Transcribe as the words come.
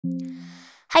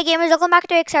Hi gamers, welcome back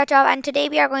to Xerechov, and today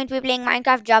we are going to be playing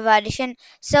Minecraft Java Edition.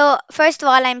 So first of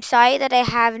all, I'm sorry that I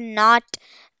have not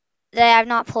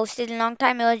posted in a long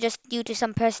time. It was just due to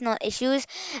some personal issues,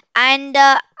 and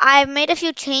I've made a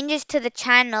few changes to the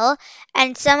channel,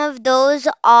 and some of those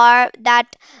are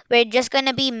that we're just going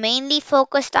to be mainly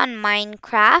focused on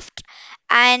Minecraft,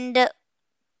 and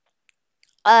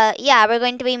yeah, we're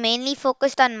going to be mainly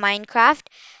focused on Minecraft,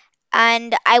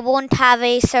 and I won't have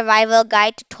a survival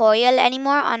guide tutorial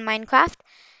anymore on Minecraft.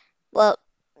 Well,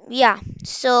 yeah,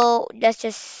 so let's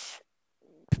just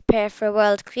prepare for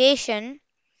world creation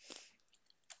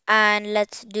and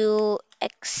let's do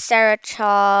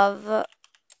Xerechov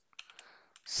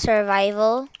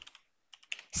survival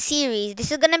series.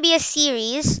 This is gonna be a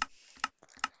series,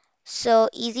 so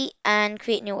easy and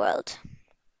create new world.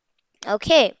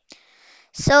 Okay,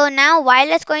 so now while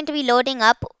it's going to be loading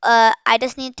up, I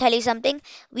just need to tell you something.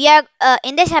 We are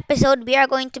in this episode we are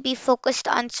going to be focused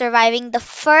on surviving the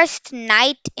first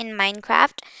night in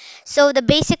Minecraft. So the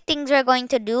basic things we're going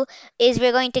to do is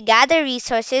we're going to gather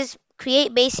resources,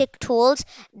 create basic tools,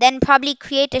 then probably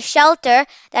create a shelter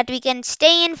that we can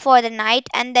stay in for the night,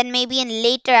 and then maybe in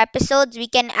later episodes we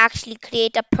can actually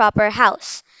create a proper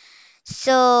house.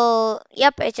 So,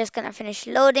 yep, it's just gonna finish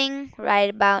loading right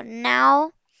about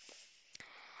now.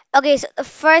 Okay, so the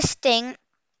first thing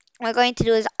we're going to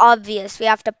do is obvious. We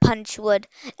have to punch wood.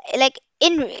 Like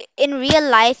in real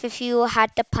life, if you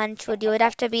had to punch wood, you would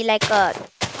have to be like a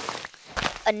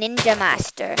ninja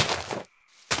master.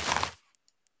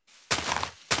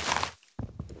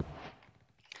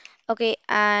 Okay,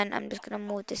 and I'm just gonna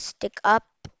move this stick up,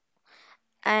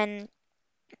 and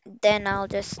then I'll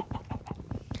just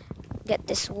get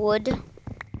this wood.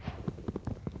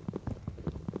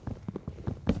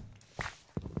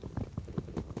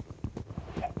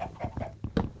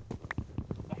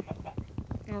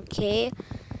 Okay,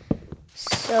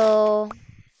 so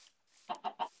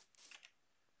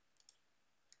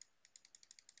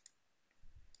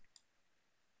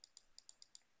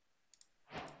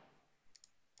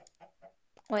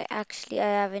wait, actually, I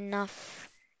have enough.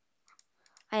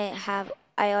 I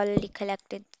already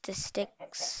collected the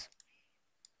sticks.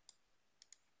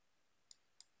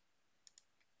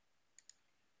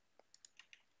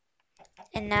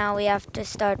 And now we have to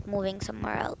start moving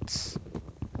somewhere else.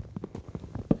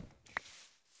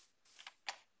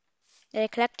 Did I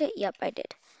collect it? Yep, I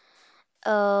did.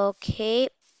 Okay.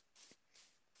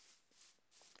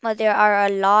 Well, there are a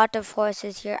lot of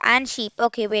horses here and sheep.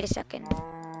 Okay, wait a second.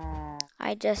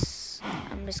 I'm just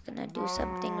gonna do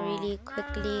something really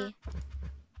quickly.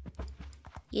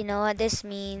 You know what this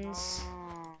means?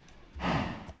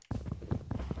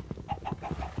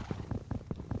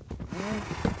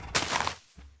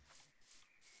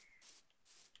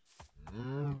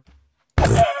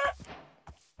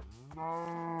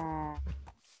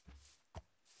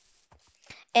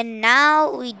 And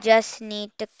now we just need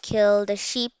to kill the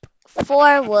sheep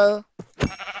for wool.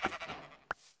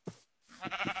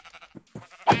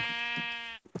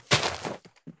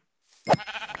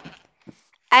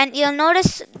 And you'll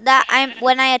notice that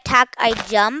when I attack, I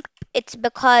jump. It's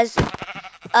because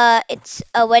it's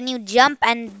when you jump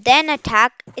and then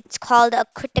attack, it's called a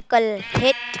critical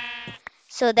hit.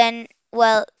 So then,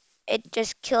 well, it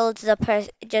just kills the person.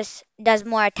 It just does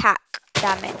more attack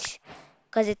damage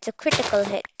because it's a critical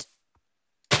hit.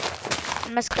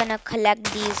 I'm just gonna collect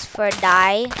these for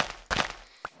dye.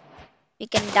 We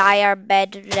can dye our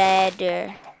bed red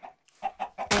or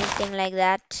anything like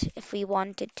that if we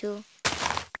wanted to.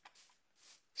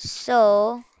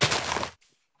 So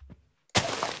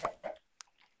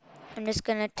I'm just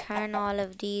gonna turn all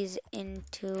of these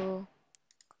into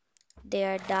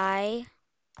their dye.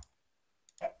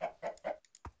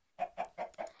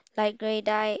 Light gray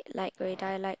dye, light gray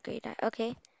dye, light gray dye.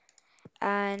 Okay.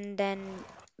 And then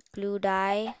blue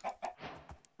dye.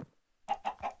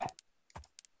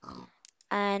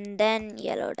 And then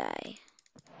yellow dye.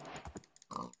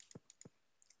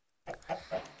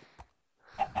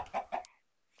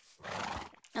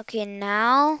 Okay,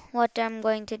 now what I'm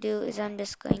going to do is I'm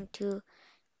just going to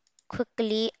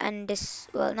quickly and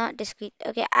well, not discreet.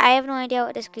 Okay, I have no idea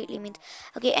what discreetly means.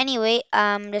 Okay, anyway,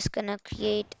 I'm just gonna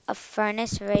create a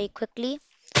furnace very quickly.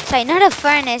 Sorry, not a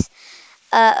furnace.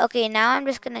 Okay, now I'm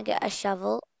just gonna get a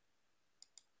shovel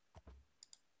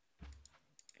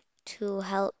to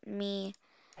help me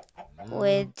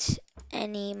with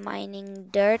any mining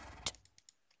dirt.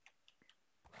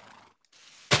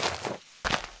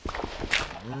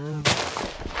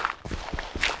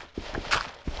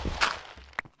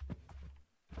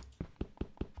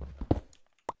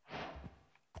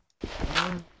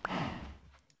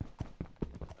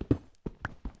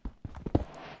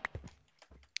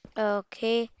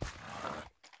 Okay,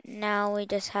 now we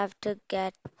just have to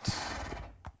get.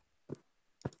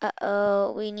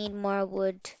 Uh-oh, we need more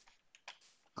wood.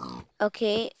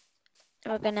 Okay,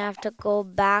 we're gonna have to go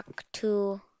back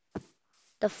to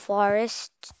the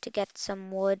forest to get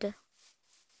some wood.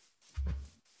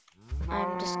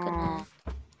 I'm just gonna.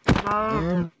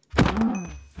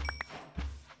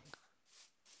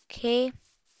 Okay.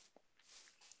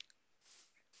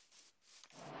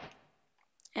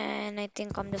 And I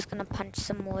think I'm just gonna punch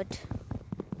some wood.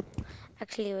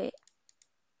 Actually, wait.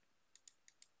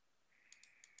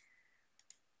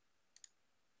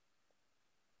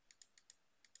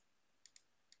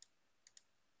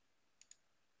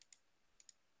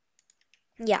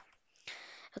 Yeah.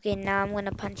 Okay, now I'm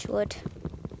gonna punch wood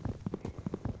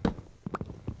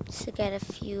to get a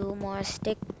few more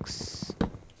sticks.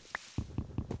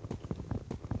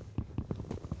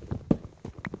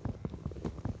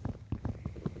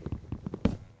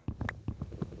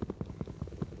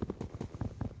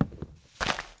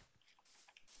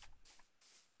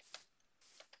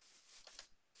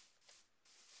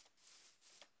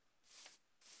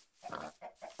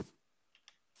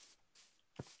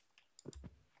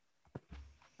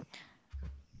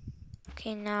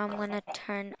 Okay, now I'm gonna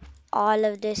turn all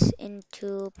of this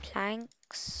into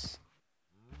planks,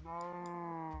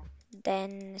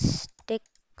 then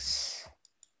sticks,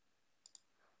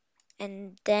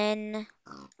 and then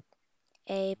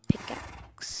a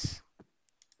pickaxe.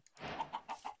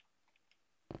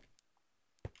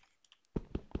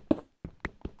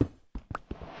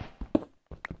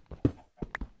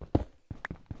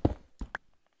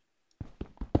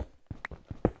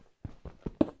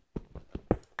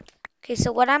 Okay,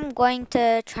 so what I'm going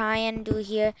to try and do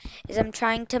here is I'm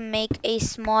trying to make a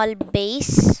small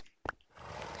base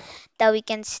that we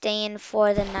can stay in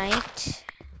for the night.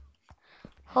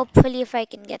 Hopefully, if I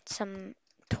can get some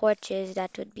torches,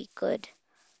 that would be good.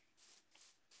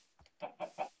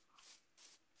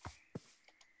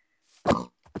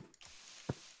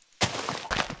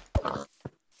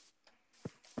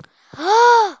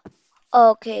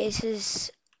 Okay, this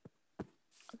is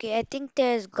okay. I think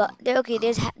there's got there. Okay,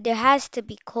 there has to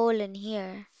be coal in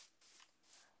here.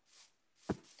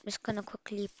 I'm just gonna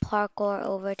quickly parkour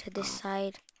over to this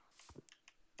side.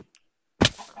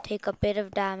 Take a bit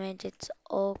of damage. It's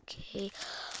okay.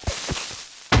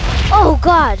 Oh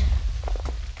God,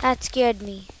 that scared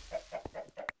me.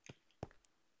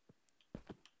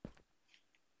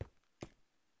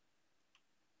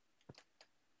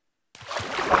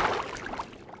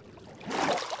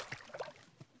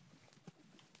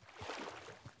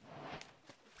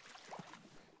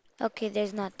 Okay,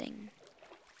 there's nothing.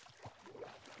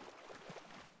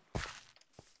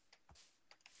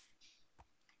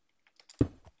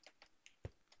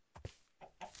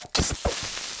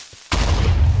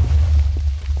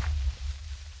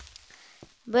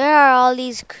 Where are all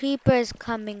these creepers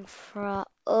coming from?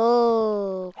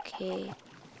 Okay,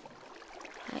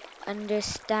 I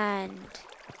understand.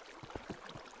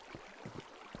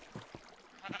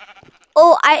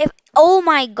 Oh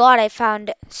my God, I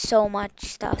found so much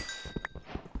stuff.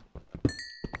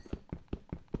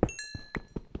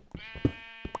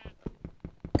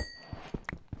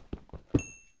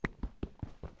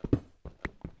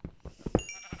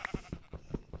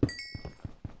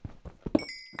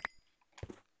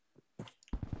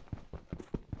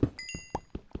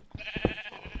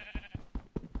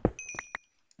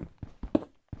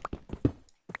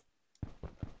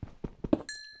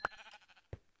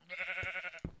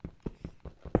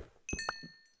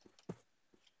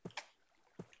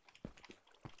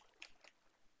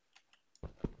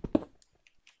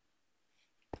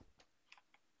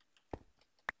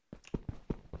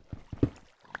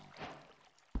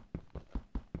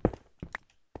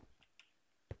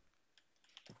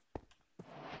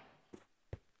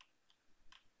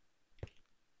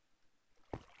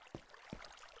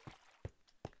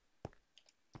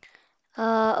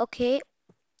 Okay.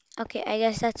 Okay, I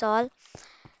guess that's all.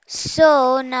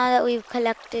 So now that we've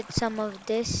collected some of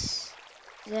this,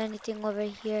 is there anything over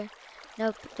here?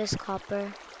 Nope, just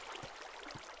copper.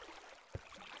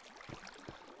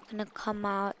 Gonna come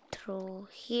out through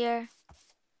here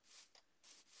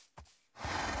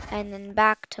and then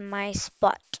back to my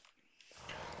spot.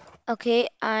 Okay,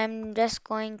 I'm just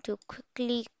going to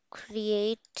quickly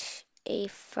create a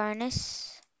furnace.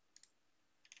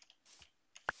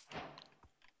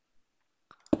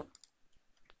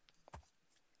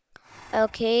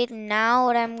 Okay, now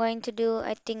what I'm going to do,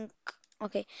 I think,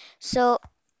 okay, so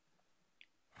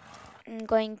I'm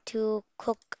going to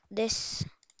cook this.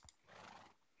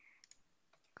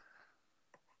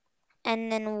 And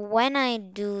then when I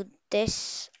do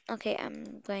this. Okay,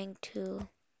 I'm going to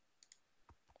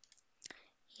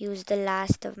use the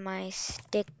last of my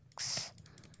sticks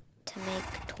to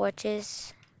make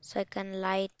torches so I can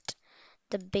light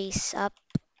the base up.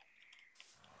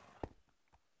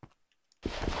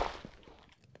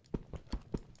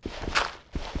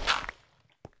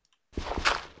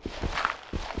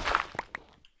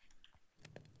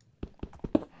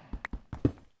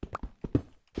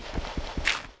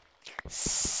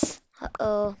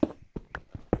 Uh-oh.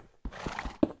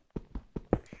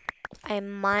 I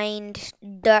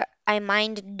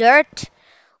mined dirt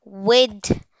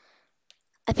with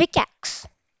a pickaxe.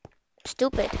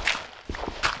 Stupid.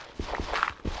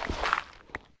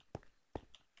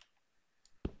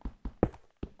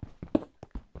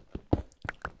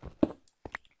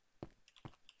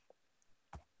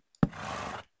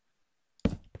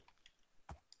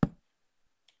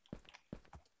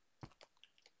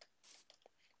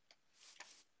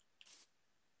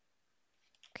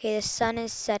 Okay, the sun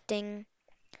is setting.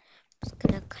 Just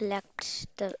gonna collect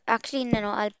the. Actually,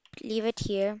 no, I'll leave it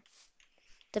here.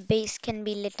 The base can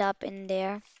be lit up in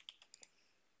there.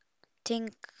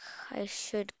 Think I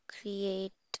should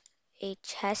create a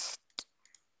chest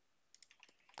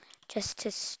just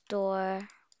to store.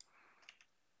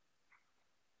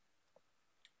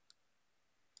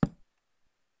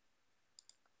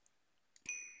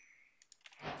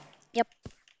 Yep.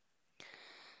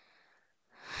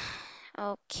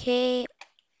 Okay.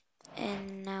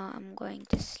 And now I'm going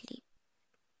to sleep.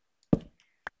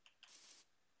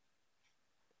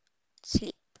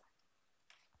 Sleep.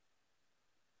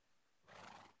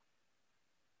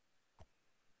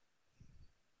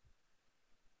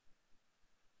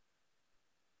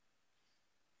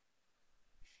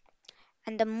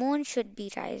 And the moon should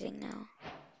be rising now.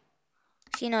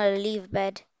 Actually, no, I'll leave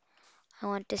bed. I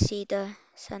want to see the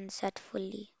sunset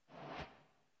fully.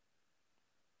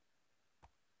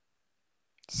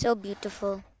 So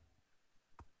beautiful.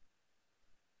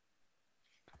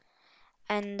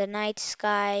 And the night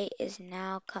sky is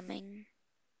now coming.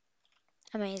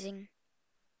 Amazing.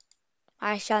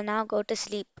 I shall now go to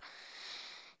sleep.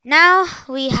 Now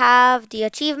we have the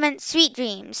achievement Sweet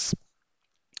Dreams.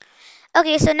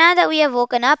 Okay, so now that we have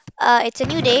woken up, it's a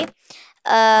new day.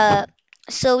 Uh,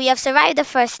 so we have survived the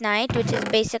first night, which is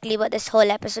basically what this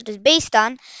whole episode is based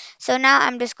on. So now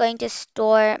I'm just going to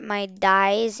store my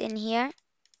dyes in here.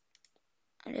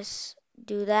 I'll just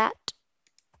do that.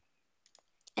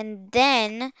 And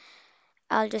then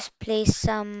I'll just place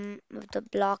some of the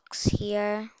blocks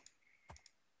here.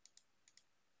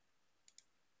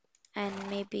 And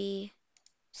maybe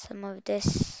some of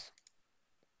this.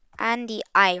 And the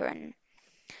iron.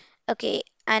 Okay,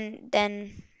 and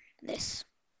then this.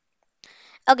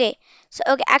 Okay, so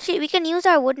okay, actually we can use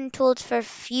our wooden tools for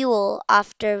fuel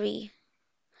after we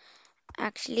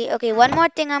actually okay, one more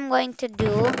thing I'm going to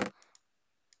do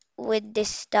with this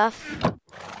stuff.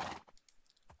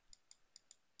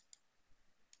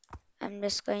 I'm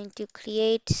just going to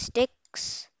create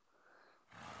sticks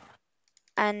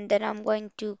and then I'm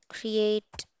going to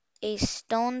create a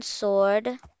stone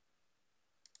sword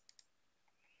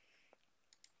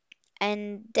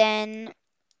and then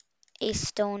a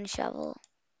stone shovel.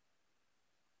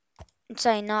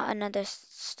 Sorry, not another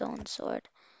stone sword.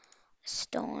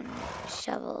 Stone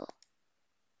shovel.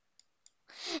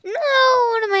 No,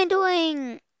 what am I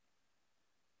doing?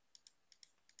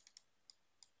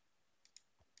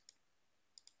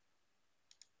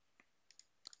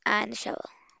 And shovel.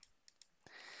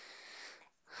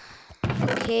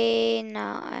 Okay,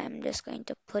 now I'm just going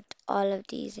to put all of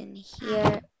these in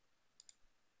here.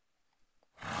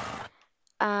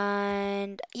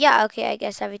 And yeah, okay, I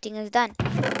guess everything is done.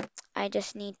 I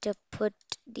just need to put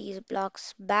these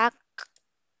blocks back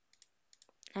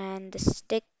and the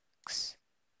sticks.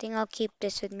 I think I'll keep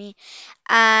this with me.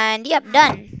 And yep,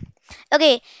 done.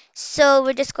 Okay, so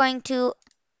we're just going to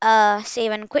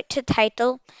save and quit the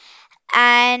title.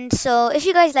 And so if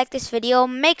you guys like this video,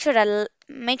 make sure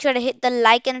to hit the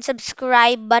like and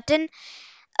subscribe button.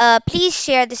 Please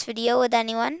share this video with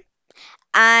anyone.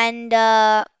 And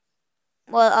well,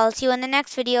 I'll see you in the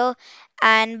next video.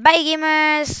 And bye,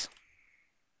 gamers.